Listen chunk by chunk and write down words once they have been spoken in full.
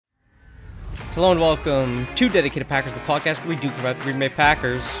Hello and welcome to Dedicated Packers, the podcast where we do cover the Green Bay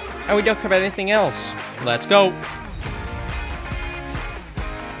Packers, and we don't cover anything else. Let's go!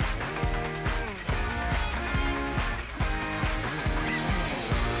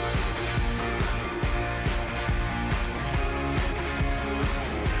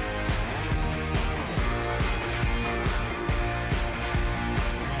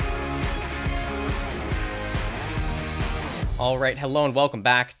 Alright, hello and welcome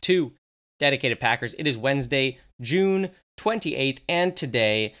back to Dedicated Packers. It is Wednesday, June 28th, and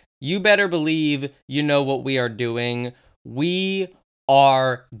today, you better believe you know what we are doing. We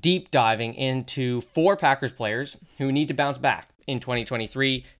are deep diving into 4 Packers players who need to bounce back in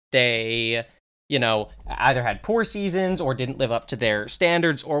 2023. They, either had poor seasons or didn't live up to their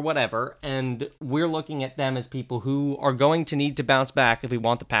standards or whatever, and we're looking at them as people who are going to need to bounce back if we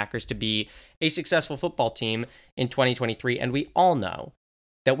want the Packers to be a successful football team in 2023, and we all know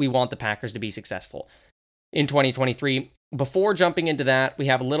that we want the Packers to be successful in 2023. Before jumping into that, we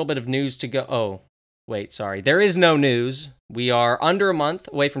have a little bit of news to go. Oh, wait, sorry. There is no news. We are under a month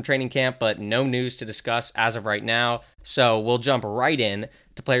away from training camp, but no news to discuss as of right now. So we'll jump right in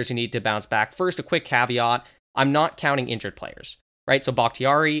to players who need to bounce back. First, a quick caveat. I'm not counting injured players, right? So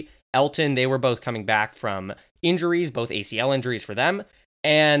Bakhtiari, Elton, they were both coming back from injuries, both ACL injuries for them.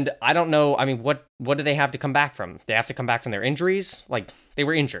 And I don't know, what do they have to come back from? They have to come back from their injuries? Like, they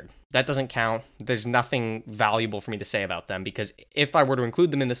were injured. That doesn't count. There's nothing valuable for me to say about them, because if I were to include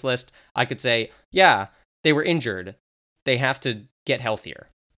them in this list, I could say, yeah, they were injured. They have to get healthier.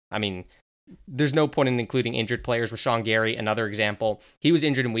 There's no point in including injured players. Rashawn Gary, another example. He was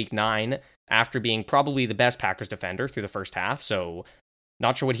injured in week 9 after being probably the best Packers defender through the first half, so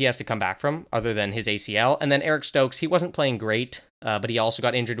not sure what he has to come back from other than his ACL. And then Eric Stokes, he wasn't playing great, but he also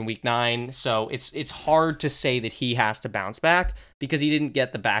got injured in week 9. So it's hard to say that he has to bounce back because he didn't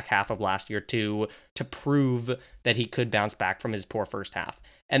get the back half of last year to prove that he could bounce back from his poor first half.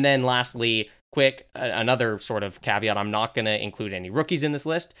 And then lastly, another sort of caveat, I'm not going to include any rookies in this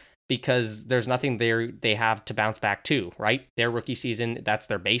list because there's nothing there they have to bounce back to, right? Their rookie season, that's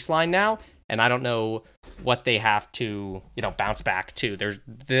their baseline now. And I don't know what they have to, bounce back to. Their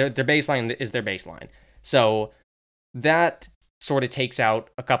baseline is their baseline. So that sort of takes out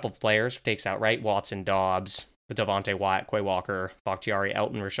a couple of players. Takes out, right? Watson, Dobbs, Devontae Wyatt, Quay Walker, Bakhtiari,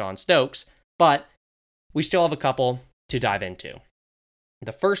 Elton, Rashawn Stokes. But we still have a couple to dive into.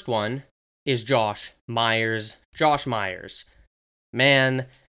 The first one is Josh Myers. Josh Myers. Man,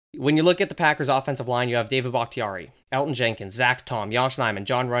 when you look at the Packers' offensive line, you have David Bakhtiari, Elton Jenkins, Zach Tom, Josh Nijman,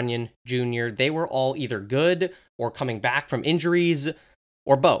 Jon Runyan Jr. They were all either good or coming back from injuries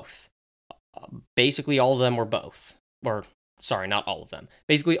or both. Basically, all of them were both. Or, sorry, not all of them.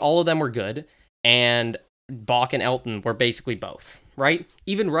 Basically, all of them were good, and Bach and Elton were basically both, right?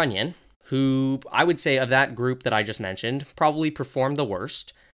 Even Runyan, who I would say of that group that I just mentioned, probably performed the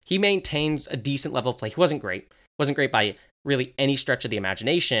worst. He maintains a decent level of play. He wasn't great. Wasn't great by really any stretch of the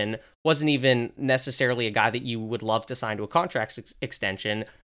imagination, wasn't even necessarily a guy that you would love to sign to a contract extension,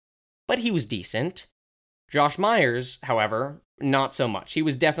 but he was decent. Josh Myers, however, not so much. He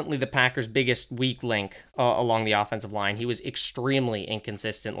was definitely the Packers' biggest weak link along the offensive line. He was extremely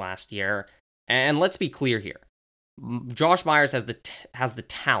inconsistent last year, and let's be clear here. Josh Myers has the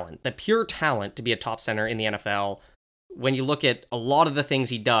talent, the pure talent to be a top center in the NFL. When you look at a lot of the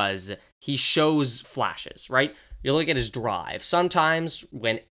things he does, he shows flashes, right? You look at his drive. Sometimes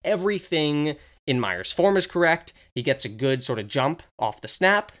when everything in Myers' form is correct, he gets a good sort of jump off the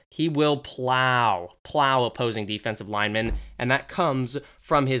snap. He will plow opposing defensive linemen, and that comes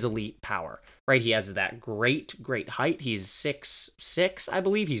from his elite power, right? He has that great height. He's 6'6", I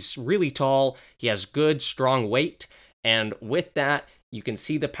believe. He's really tall. He has good, strong weight, and with that, you can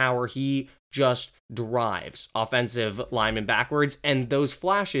see the power. He just drives offensive linemen backwards, and those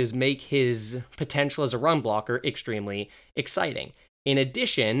flashes make his potential as a run blocker extremely exciting. In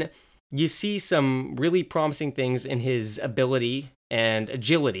addition, you see some really promising things in his ability and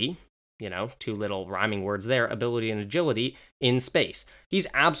agility, 2 little rhyming words there, ability and agility in space. He's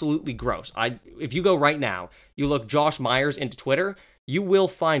absolutely gross. If you go right now, you look Josh Myers into Twitter, you will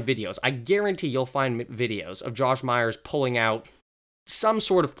find videos. I guarantee you'll find videos of Josh Myers pulling out some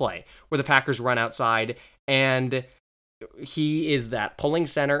sort of play where the Packers run outside and he is that pulling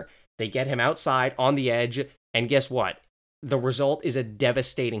center. They get him outside on the edge, and guess what? The result is a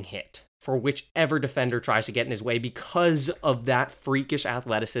devastating hit for whichever defender tries to get in his way because of that freakish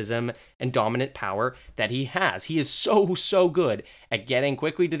athleticism and dominant power that he has. He is so good at getting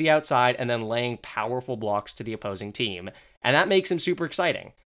quickly to the outside and then laying powerful blocks to the opposing team, and that makes him super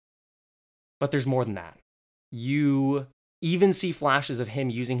exciting. But there's more than that. You even see flashes of him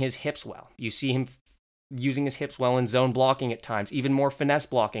using his hips well. You see him using his hips well in zone blocking at times, even more finesse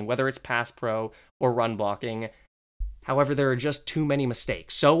blocking, whether it's pass pro or run blocking. However, there are just too many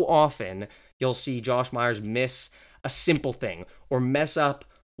mistakes. So often, you'll see Josh Myers miss a simple thing or mess up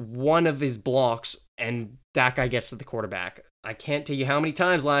one of his blocks, and that guy gets to the quarterback. I can't tell you how many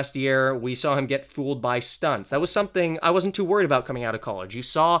times last year we saw him get fooled by stunts. That was something I wasn't too worried about coming out of college. You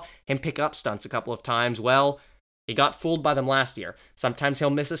saw him pick up stunts a couple of times. Well, he got fooled by them last year. Sometimes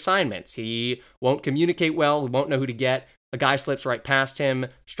he'll miss assignments. He won't communicate well. He won't know who to get. A guy slips right past him,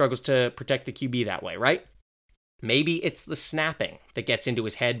 struggles to protect the QB that way, right? Maybe it's the snapping that gets into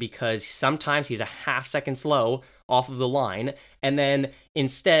his head because sometimes he's a half second slow off of the line. And then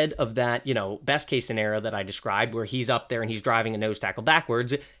instead of that, best case scenario that I described where he's up there and he's driving a nose tackle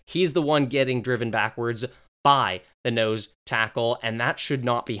backwards, he's the one getting driven backwards by the nose tackle. And that should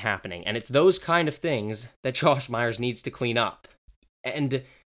not be happening. And it's those kind of things that Josh Myers needs to clean up. And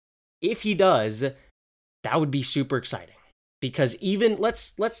if he does, that would be super exciting. Because even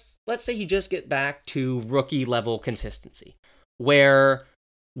let's say he just get back to rookie level consistency, where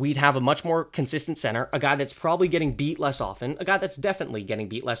we'd have a much more consistent center, a guy that's probably getting beat less often, a guy that's definitely getting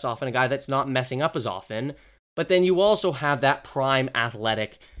beat less often, a guy that's not messing up as often. But then you also have that prime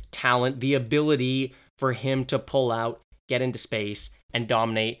athletic talent, the ability for him to pull out, get into space, and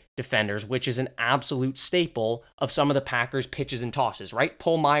dominate defenders, which is an absolute staple of some of the Packers' pitches and tosses, right?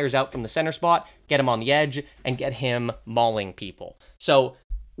 Pull Myers out from the center spot, get him on the edge, and get him mauling people. So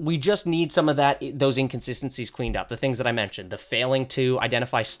we just need some of those inconsistencies cleaned up. The things that I mentioned, the failing to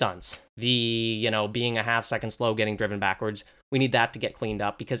identify stunts, the, being a half second slow, getting driven backwards. We need that to get cleaned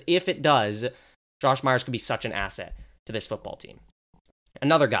up because if it does, Josh Myers could be such an asset to this football team.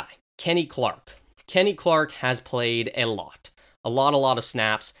 Another guy, Kenny Clark. Kenny Clark has played a lot of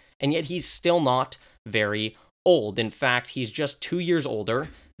snaps, and yet he's still not very old. In fact, he's just 2 years older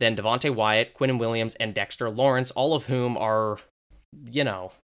than Devonte Wyatt, Quinnen Williams, and Dexter Lawrence, all of whom are,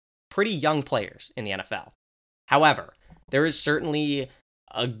 pretty young players in the NFL. However, there is certainly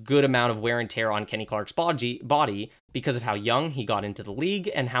a good amount of wear and tear on Kenny Clark's body because of how young he got into the league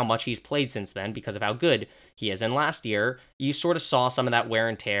and how much he's played since then because of how good he is. And last year, you sort of saw some of that wear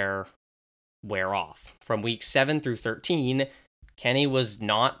and tear wear off. From week 7 through 13, Kenny was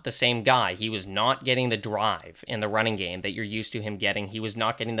not the same guy. He was not getting the drive in the running game that you're used to him getting. He was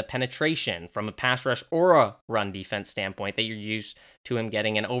not getting the penetration from a pass rush or a run defense standpoint that you're used to him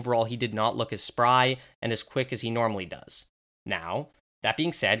getting. And overall, he did not look as spry and as quick as he normally does. Now, that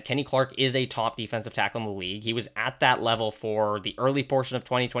being said, Kenny Clark is a top defensive tackle in the league. He was at that level for the early portion of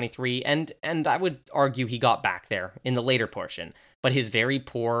 2023, and I would argue he got back there in the later portion. But his very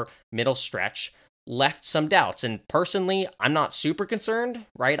poor middle stretch left some doubts. And personally, I'm not super concerned,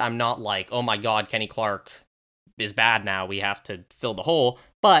 right? I'm not like, oh my God, Kenny Clark is bad now. We have to fill the hole.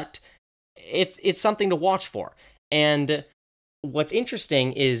 But it's something to watch for. And what's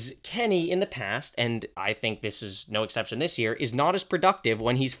interesting is Kenny in the past, and I think this is no exception this year, is not as productive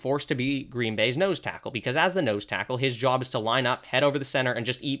when he's forced to be Green Bay's nose tackle. Because as the nose tackle, his job is to line up, head over the center, and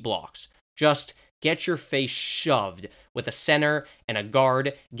just eat blocks. Just get your face shoved with a center and a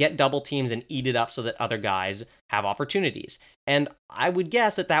guard, get double teams and eat it up so that other guys have opportunities. And I would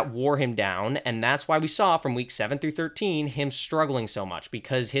guess that wore him down, and that's why we saw from week 7 through 13 him struggling so much,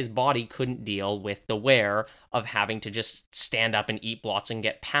 because his body couldn't deal with the wear of having to just stand up and eat blocks and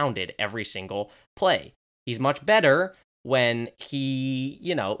get pounded every single play. He's much better when he,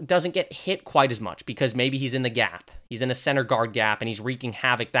 doesn't get hit quite as much because maybe he's in the gap. He's in a center guard gap and he's wreaking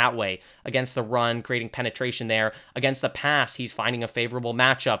havoc that way against the run, creating penetration there. Against the pass, he's finding a favorable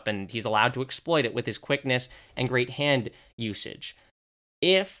matchup and he's allowed to exploit it with his quickness and great hand usage.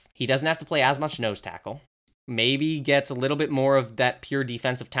 If he doesn't have to play as much nose tackle, maybe gets a little bit more of that pure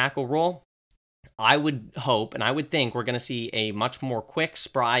defensive tackle role, I would hope and I would think we're going to see a much more quick,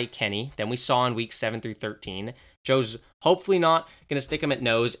 spry Kenny than we saw in weeks 7 through 13. Joe's hopefully not going to stick him at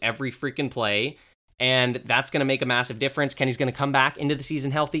nose every freaking play, and that's going to make a massive difference. Kenny's going to come back into the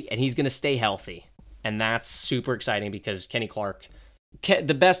season healthy, and he's going to stay healthy. And that's super exciting because Kenny Clark,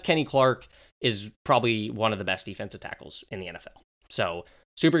 the best Kenny Clark, is probably one of the best defensive tackles in the NFL. So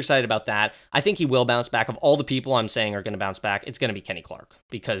super excited about that. I think he will bounce back. Of all the people I'm saying are going to bounce back, it's going to be Kenny Clark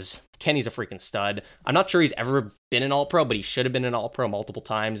because Kenny's a freaking stud. I'm not sure he's ever been an All-Pro, but he should have been an All-Pro multiple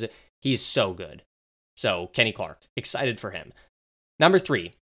times. He's so good. So, Kenny Clark, excited for him. Number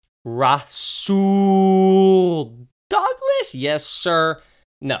 3, Rasul Douglas? Yes, sir.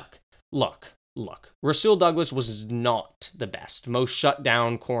 Look. Rasul Douglas was not the best, most shut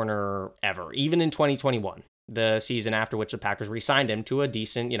down corner ever, even in 2021, the season after which the Packers re-signed him to a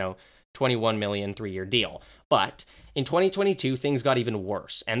decent, $21 million 3-year deal. But in 2022, things got even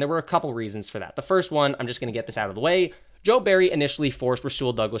worse, and there were a couple reasons for that. The first one, I'm just going to get this out of the way. Joe Barry initially forced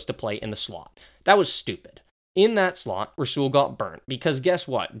Rasul Douglas to play in the slot. That was stupid. In that slot, Rasul got burnt because guess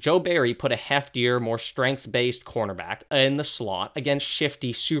what? Joe Barry put a heftier, more strength-based cornerback in the slot against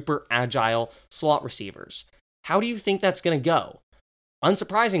shifty, super agile slot receivers. How do you think that's going to go?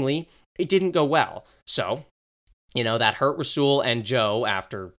 Unsurprisingly, it didn't go well. So, that hurt Rasul, and Joe,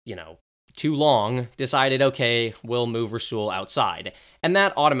 after, too long, decided, okay, we'll move Rasul outside. And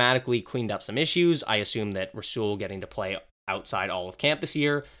that automatically cleaned up some issues. I assume that Rasul getting to play outside all of camp this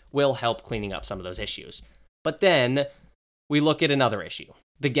year will help cleaning up some of those issues. But then we look at another issue,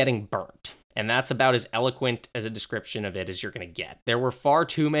 the getting burnt. And that's about as eloquent as a description of it as you're going to get. There were far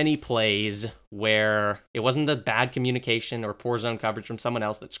too many plays where it wasn't the bad communication or poor zone coverage from someone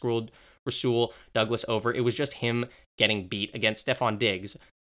else that screwed Rasul Douglas over. It was just him getting beat against Stefon Diggs.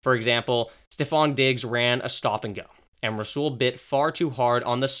 For example, Stefon Diggs ran a stop and go, and Rasul bit far too hard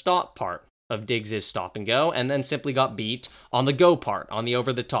on the stop part of Diggs' stop and go, and then simply got beat on the go part, on the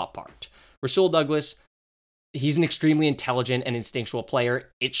over-the-top part. Rasul Douglas, he's an extremely intelligent and instinctual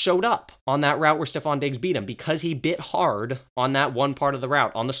player. It showed up on that route where Stefon Diggs beat him because he bit hard on that one part of the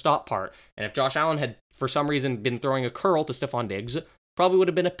route, on the stop part. And if Josh Allen had, for some reason, been throwing a curl to Stefon Diggs, probably would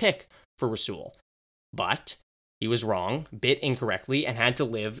have been a pick for Rasul. But he was wrong, bit incorrectly, and had to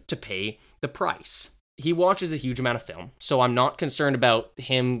live to pay the price. He watches a huge amount of film, so I'm not concerned about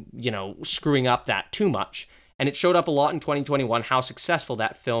him, screwing up that too much. And it showed up a lot in 2021 how successful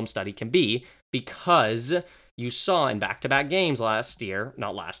that film study can be because you saw in back-to-back games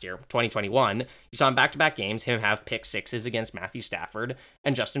 2021, you saw in back-to-back games him have pick sixes against Matthew Stafford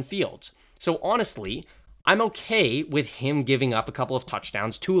and Justin Fields. So honestly, I'm okay with him giving up a couple of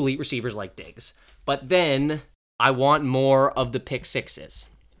touchdowns to elite receivers like Diggs. But then I want more of the pick sixes.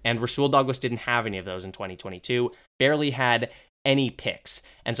 And Rasul Douglas didn't have any of those in 2022, barely had any picks.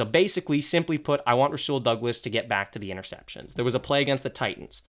 And so basically, simply put, I want Rasul Douglas to get back to the interceptions. There was a play against the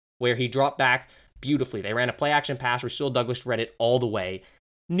Titans where he dropped back beautifully. They ran a play action pass. Rasul Douglas read it all the way,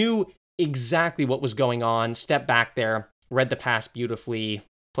 knew exactly what was going on, stepped back there, read the pass beautifully,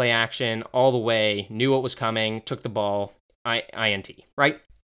 play action all the way, knew what was coming, took the ball, INT, right?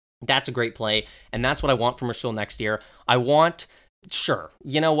 That's a great play, and that's what I want from Rasul next year. Sure,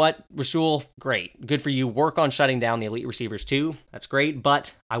 you know what, Rasul, great, good for you. Work on shutting down the elite receivers too. That's great,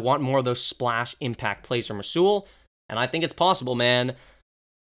 but I want more of those splash impact plays from Rasul, and I think it's possible, man,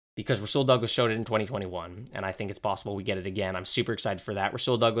 because Rasul Douglas showed it in 2021, and I think it's possible we get it again. I'm super excited for that.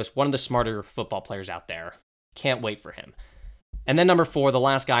 Rasul Douglas, one of the smarter football players out there. Can't wait for him. And then number 4, the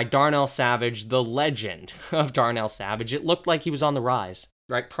last guy, Darnell Savage, the legend of Darnell Savage. It looked like he was on the rise,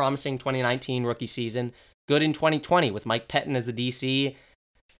 right? Promising 2019 rookie season. Good in 2020 with Mike Pettin as the DC.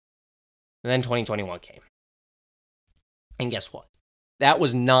 And then 2021 came. And guess what? That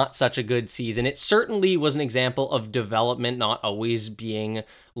was not such a good season. It certainly was an example of development not always being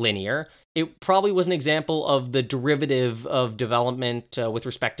linear. It probably was an example of the derivative of development with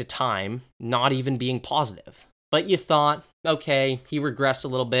respect to time not even being positive. But you thought, okay, he regressed a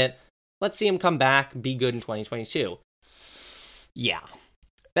little bit. Let's see him come back, be good in 2022. Yeah,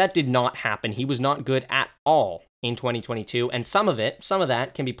 that did not happen. He was not good at all in 2022, and some of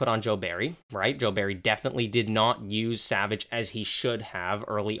that can be put on Joe Barry, right? Joe Barry definitely did not use Savage as he should have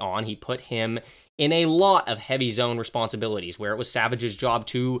early on. He put him in a lot of heavy zone responsibilities where it was Savage's job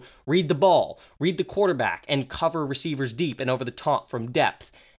to read the ball, read the quarterback, and cover receivers deep and over the top from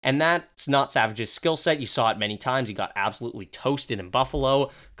depth. And that's not Savage's skill set. You saw it many times. He got absolutely toasted in Buffalo a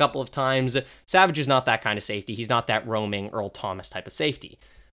couple of times. Savage is not that kind of safety. He's not that roaming Earl Thomas type of safety.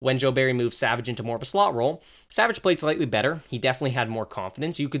 When Joe Barry moved Savage into more of a slot role, Savage played slightly better. He definitely had more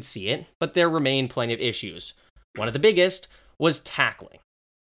confidence. You could see it, but there remained plenty of issues. One of the biggest was tackling.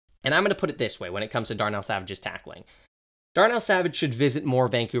 And I'm going to put it this way when it comes to Darnell Savage's tackling. Darnell Savage should visit more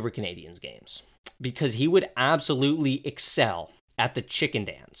Vancouver Canadians games because he would absolutely excel at the chicken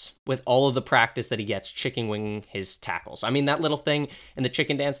dance with all of the practice that he gets chicken winging his tackles. I mean, that little thing in the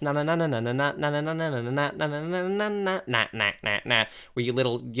chicken dance, na na na na na na na na na na na na na na na na na, where you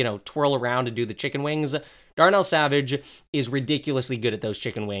little, twirl around and do the chicken wings. Darnell Savage is ridiculously good at those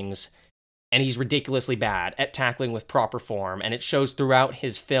chicken wings, and he's ridiculously bad at tackling with proper form, and it shows throughout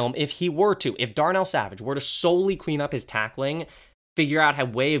his film. If Darnell Savage were to solely clean up his tackling, figure out a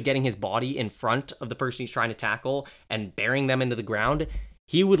way of getting his body in front of the person he's trying to tackle and burying them into the ground,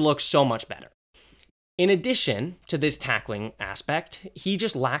 he would look so much better. In addition to this tackling aspect, he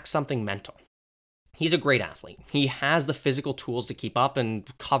just lacks something mental. He's a great athlete. He has the physical tools to keep up and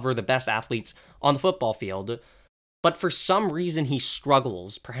cover the best athletes on the football field, but for some reason he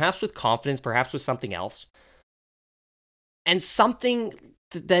struggles, perhaps with confidence, perhaps with something else, and something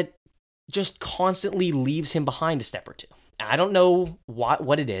that just constantly leaves him behind a step or two. I don't know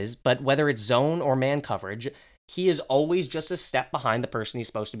what it is, but whether it's zone or man coverage, he is always just a step behind the person he's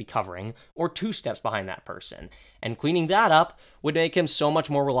supposed to be covering, or 2 steps behind that person. And cleaning that up would make him so much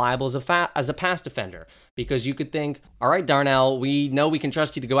more reliable as a pass defender, because you could think, all right, Darnell, we know we can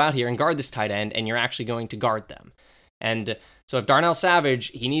trust you to go out here and guard this tight end, and you're actually going to guard them. And so if Darnell Savage,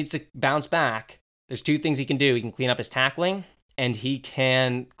 he needs to bounce back, there's 2 things he can do. He can clean up his tackling, and he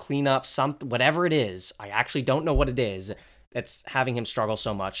can clean up whatever it is. I actually don't know what it is that's having him struggle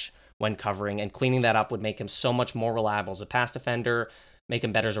so much when covering, and cleaning that up would make him so much more reliable as a pass defender, make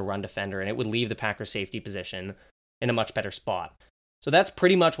him better as a run defender, and it would leave the Packers safety position in a much better spot. So that's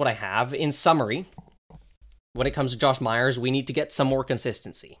pretty much what I have. In summary, when it comes to Josh Myers, we need to get some more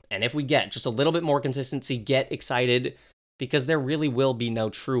consistency. And if we get just a little bit more consistency, get excited, because there really will be no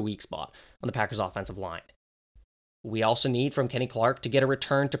true weak spot on the Packers offensive line. We also need from Kenny Clark to get a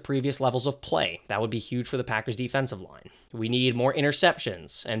return to previous levels of play. That would be huge for the Packers defensive line. We need more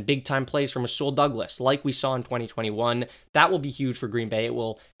interceptions and big-time plays from Rasul Douglas, like we saw in 2021. That will be huge for Green Bay. It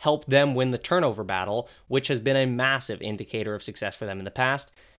will help them win the turnover battle, which has been a massive indicator of success for them in the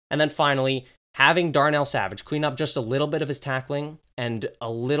past. And then finally, having Darnell Savage clean up just a little bit of his tackling and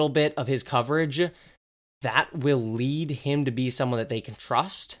a little bit of his coverage, that will lead him to be someone that they can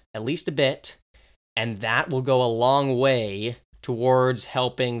trust, at least a bit. And that will go a long way towards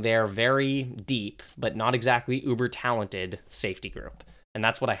helping their very deep, but not exactly uber talented safety group. And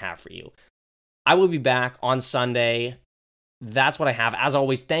that's what I have for you. I will be back on Sunday. That's what I have. As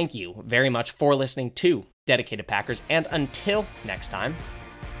always, thank you very much for listening to Dedicated Packers. And until next time,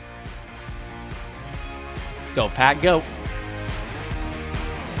 go Pack, go.